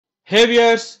Hey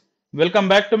viewers, welcome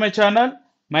back to my channel.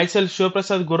 Myself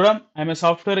Prasad Gurram. I'm a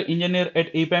software engineer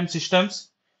at EPAM Systems.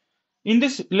 In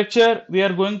this lecture, we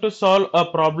are going to solve a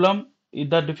problem.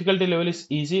 The difficulty level is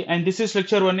easy, and this is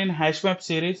lecture 1 in Hashmap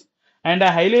series. And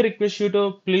I highly request you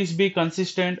to please be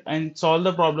consistent and solve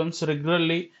the problems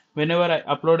regularly whenever I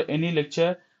upload any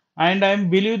lecture. And I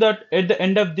believe that at the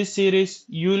end of this series,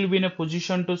 you will be in a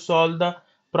position to solve the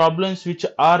problems which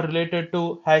are related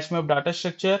to Hashmap data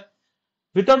structure.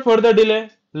 Without further delay,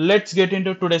 let's get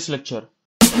into today's lecture.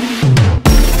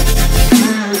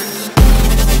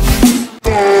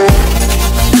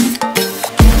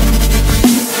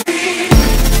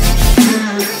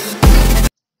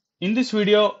 In this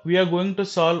video, we are going to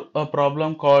solve a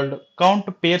problem called count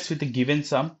pairs with a given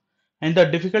sum, and the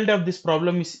difficulty of this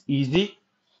problem is easy.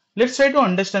 Let's try to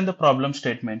understand the problem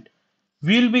statement.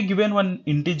 We will be given one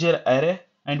integer array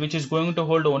and which is going to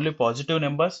hold only positive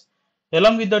numbers.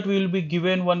 Along with that, we will be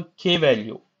given one k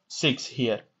value 6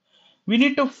 here. We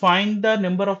need to find the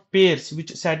number of pairs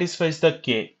which satisfies the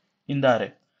k in the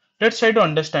array. Let's try to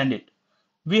understand it.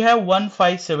 We have 1,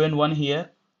 5, 7, 1 here.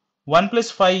 1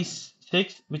 plus 5 is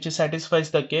 6, which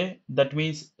satisfies the k. That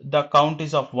means the count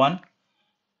is of 1.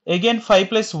 Again 5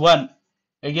 plus 1,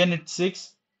 again it's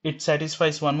 6. It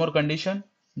satisfies one more condition.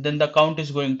 Then the count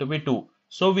is going to be 2.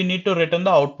 So we need to return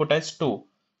the output as 2.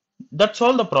 That's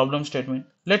all the problem statement.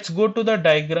 Let's go to the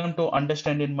diagram to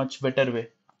understand in much better way.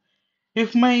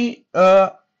 If my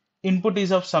input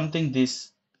is of something this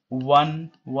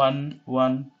 1, 1,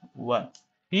 1, 1.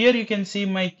 Here you can see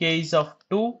my k is of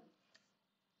 2.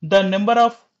 The number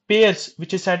of pairs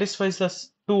which satisfies the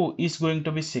 2 is going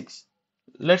to be 6.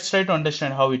 Let's try to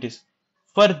understand how it is.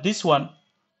 For this one,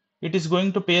 it is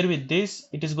going to pair with this,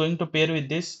 it is going to pair with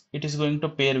this, it is going to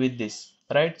pair with this,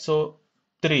 right? So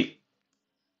 3.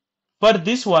 For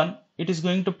this one, it is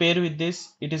going to pair with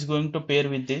this, it is going to pair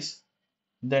with this,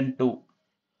 then 2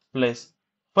 plus.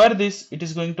 For this, it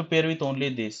is going to pair with only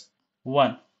this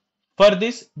 1. For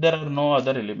this, there are no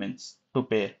other elements to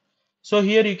pair. So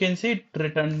here you can see it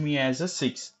returned me as a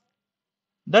 6.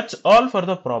 That's all for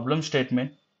the problem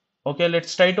statement. Okay,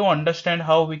 let's try to understand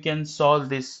how we can solve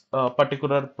this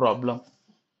particular problem.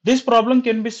 This problem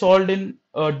can be solved in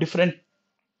different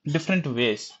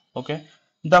ways. Okay,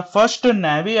 the first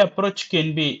naive approach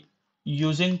can be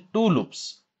using two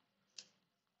loops.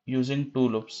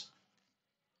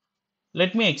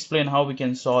 Let me explain how we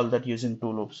can solve that using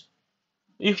two loops.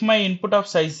 If my input of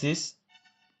size is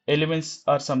elements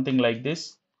are something like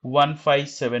this 1, 5,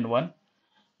 7, 1,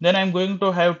 then I'm going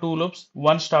to have two loops.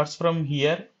 One starts from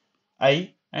here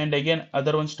I, and again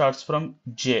other one starts from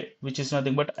j, which is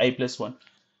nothing but I plus 1,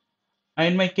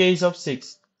 and my k is of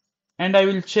 6, and I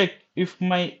will check if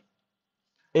my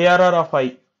ARR of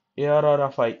I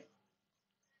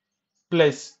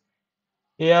plus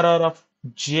ARR of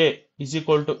j is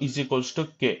equals to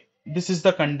k. This is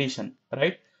the condition,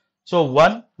 right? So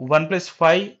 1 plus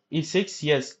 5 is 6.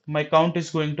 Yes, my count is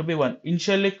going to be 1.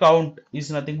 Initially count is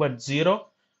nothing but 0.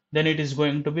 Then it is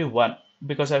going to be 1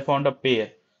 because I found a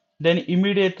pair. Then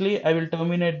immediately I will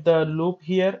terminate the loop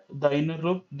here, the inner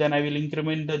loop. Then I will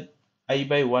increment the I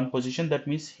by 1 position. That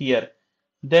means here.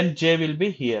 Then j will be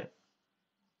here.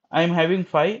 I am having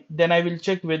 5. Then I will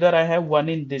check whether I have 1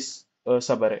 in this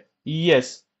subarray.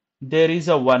 Yes, there is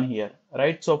a 1 here,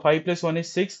 right? So 5 plus 1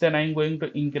 is 6. Then I am going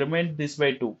to increment this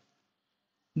by 2.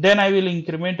 Then I will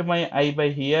increment my I by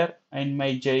here and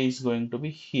my j is going to be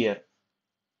here.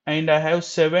 And I have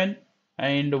 7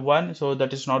 and 1, so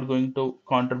that is not going to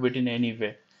contribute in any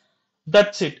way.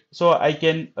 That's it. So I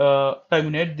can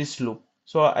terminate this loop.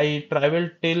 So I travel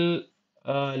till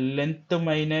length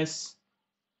minus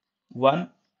 1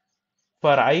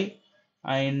 for I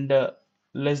and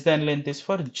less than length is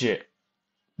for j.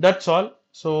 That's all.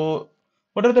 So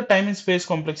what are the time and space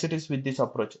complexities with this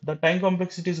approach? The time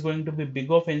complexity is going to be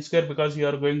big of n square because you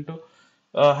are going to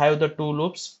have the two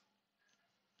loops.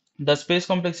 The space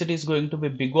complexity is going to be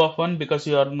big of 1 because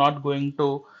you are not going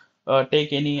to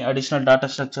take any additional data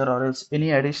structure or else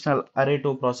any additional array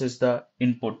to process the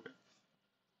input.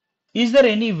 Is there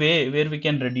any way where we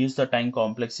can reduce the time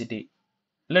complexity?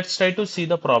 Let's try to see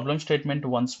the problem statement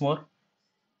once more.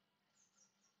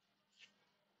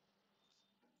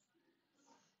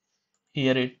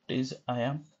 Here it is,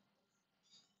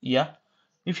 yeah.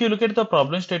 If you look at the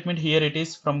problem statement here, it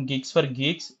is from geeks for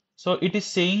geeks. So it is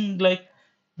saying like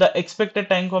the expected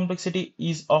time complexity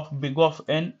is of big of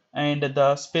n and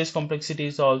the space complexity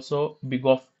is also big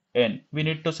of n. We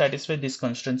need to satisfy these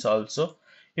constraints also.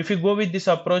 If you go with this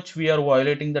approach, we are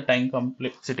violating the time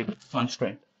complexity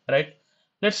constraint, right?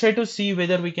 Let's try to see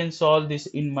whether we can solve this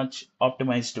in much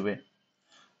optimized way.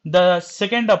 The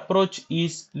second approach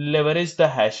is leverage the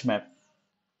hash map.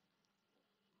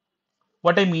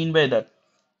 What I mean by that,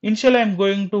 initially I'm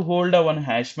going to hold a one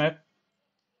hash map,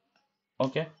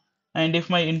 okay, and if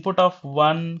my input of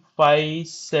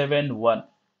 1571,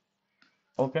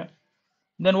 okay,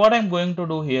 then what I'm going to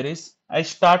do here is I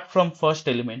start from first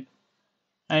element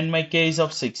and my k is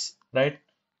of 6, right?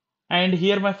 And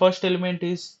here my first element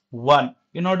is 1.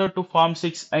 In order to form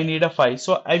 6, I need a 5.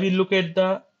 So I will look at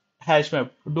the hash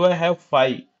map. Do I have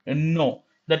 5? No.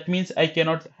 That means I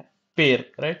cannot pair,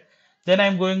 right? Then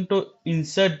I'm going to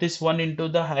insert this one into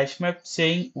the hash map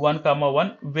saying 1 comma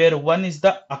 1, where 1 is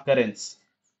the occurrence.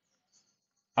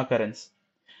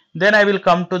 Then I will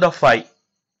come to the 5.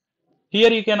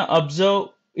 Here you can observe,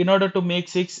 in order to make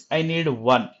 6, I need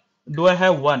 1. Do I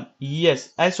have 1?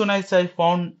 Yes. As soon as I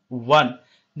found 1,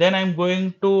 then I'm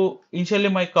going to, initially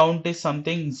my count is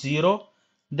something 0.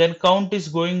 Then count is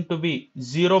going to be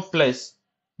 0 plus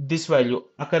this value,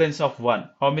 occurrence of 1.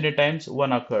 How many times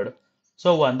 1 occurred?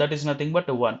 So 1, that is nothing but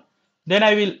 1. Then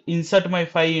I will insert my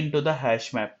 5 into the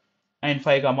hash map and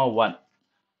 5 comma 1.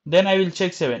 Then I will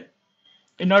check 7.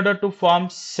 In order to form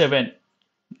 7,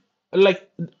 like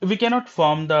we cannot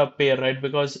form the pair, right?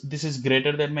 Because this is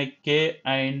greater than my k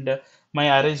and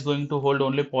my array is going to hold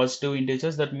only positive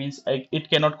integers. That means it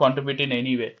cannot contribute in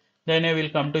any way. Then I will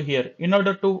come to here. In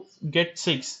order to get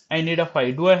 6, I need a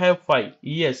 5. Do I have 5?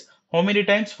 Yes. How many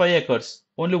times 5 occurs?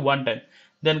 Only one time.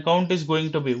 Then count is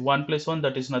going to be 1 plus 1,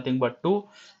 that is nothing but 2.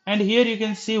 And here you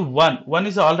can see 1. 1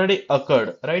 is already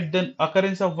occurred, right? Then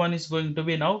occurrence of 1 is going to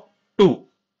be now 2.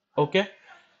 Okay.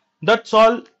 That's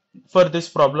all for this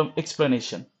problem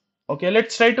explanation. Okay,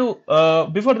 let's try to,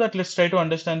 before that, let's try to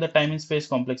understand the time and space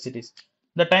complexities.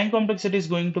 The time complexity is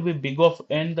going to be big of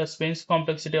n, the space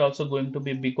complexity also going to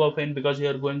be big of n, because you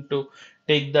are going to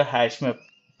take the hash map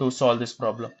to solve this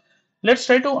problem. Let's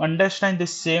try to understand the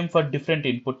same for different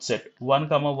input set 1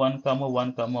 comma 1 comma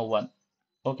 1 comma 1.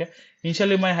 Okay,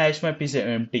 initially my hash map is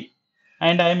empty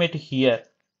and I am at here,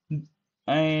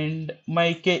 and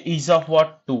my k is of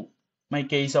what? 2. My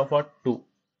k is of what? 2.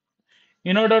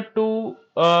 In order to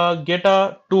get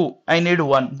a 2, I need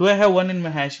 1. Do I have 1 in my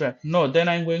hash map? No. Then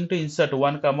I'm going to insert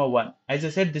 1 comma 1. As I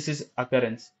said, this is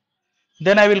occurrence.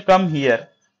 Then I will come here.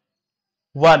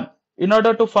 1. In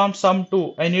order to form sum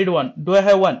 2, I need 1. Do I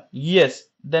have 1? Yes.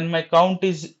 Then my count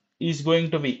is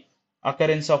going to be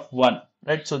occurrence of 1.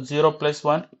 Right? So 0 plus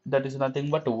 1, that is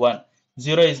nothing but 1.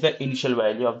 0 is the initial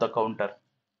value of the counter.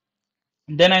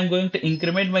 Then I'm going to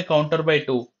increment my counter by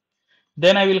 2.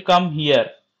 Then I will come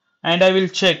here and I will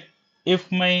check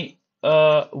if my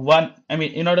 1, I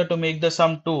mean, in order to make the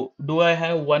sum 2, do I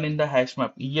have 1 in the hash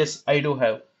map? Yes, I do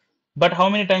have. But how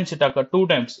many times it occurred? 2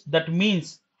 times. That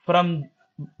means from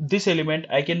this element,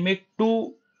 I can make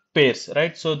 2 pairs,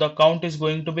 right? So the count is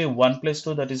going to be 1 plus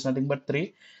 2, that is nothing but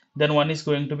 3. Then 1 is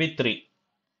going to be 3.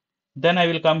 Then I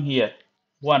will come here.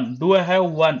 1. Do I have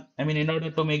 1? I mean, in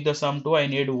order to make the sum 2, I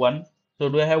need 1. So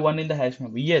do I have 1 in the hash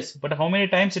map? Yes. But how many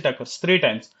times it occurs? 3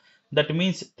 times. That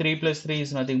means 3 plus 3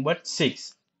 is nothing but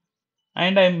 6.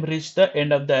 And I am reached the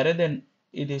end of the array, then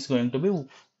it is going to be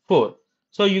 4.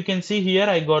 So you can see here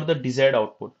I got the desired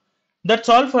output. That's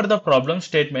all for the problem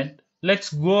statement.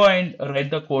 Let's go and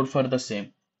write the code for the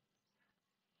same.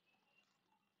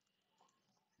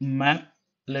 Map.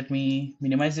 Let me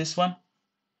minimize this one.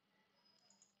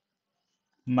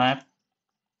 Map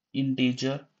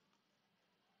integer,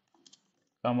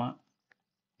 comma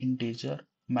integer,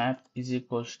 map is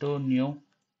equals to new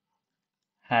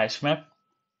hash map,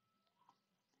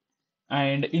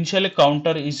 and initially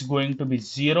counter is going to be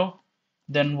 0.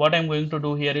 Then what I'm going to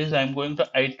do here is I'm going to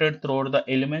iterate through the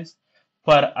elements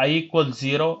for I equals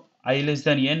 0, I less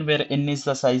than n, where n is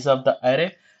the size of the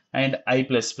array, and I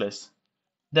plus plus.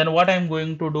 Then what I'm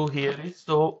going to do here is,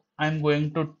 so I'm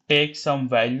going to take some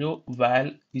value,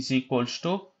 val is equals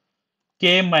to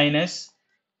k minus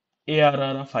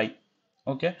ARR of I.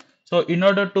 Okay, so in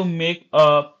order to make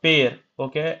a pair,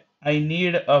 okay, I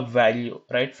need a value,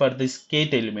 right, for this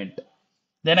kth element.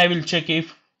 Then I will check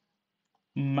if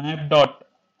map dot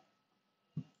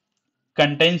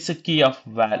contains a key of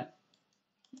val.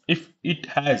 If it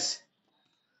has,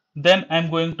 then I'm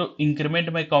going to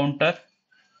increment my counter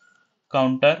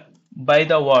by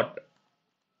the what?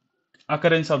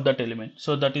 Occurrence of that element.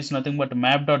 So that is nothing but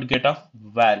map dot get of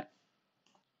val.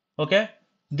 Okay,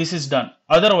 this is done.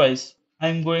 Otherwise,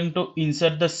 I'm going to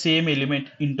insert the same element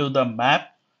into the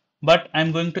map, but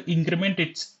I'm going to increment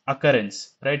its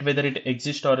occurrence, right? Whether it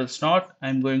exists or else not,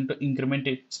 I'm going to increment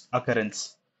its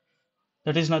occurrence.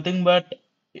 That is nothing but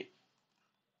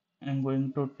I'm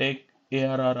going to take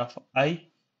ARR of I,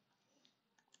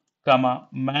 comma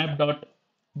map dot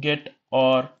get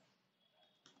or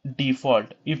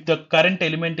default. If the current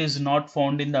element is not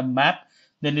found in the map,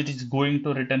 then it is going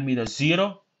to return me the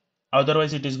 0.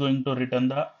 Otherwise, it is going to return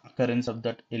the occurrence of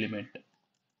that element.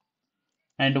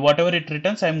 And whatever it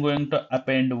returns, I'm going to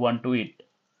append 1 to it.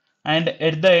 And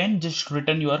at the end, just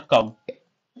return your count.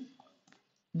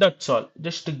 That's all.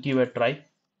 Just to give a try.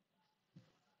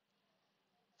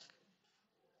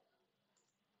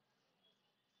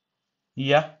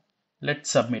 Yeah, let's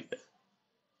submit.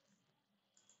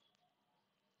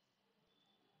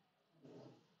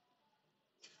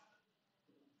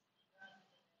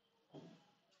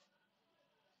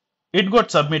 It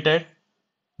got submitted.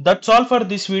 That's all for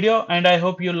this video, and I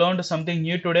hope you learned something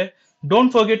new today.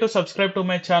 Don't forget to subscribe to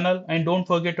my channel and don't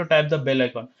forget to tap the bell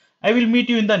icon. I will meet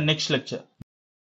you in the next lecture.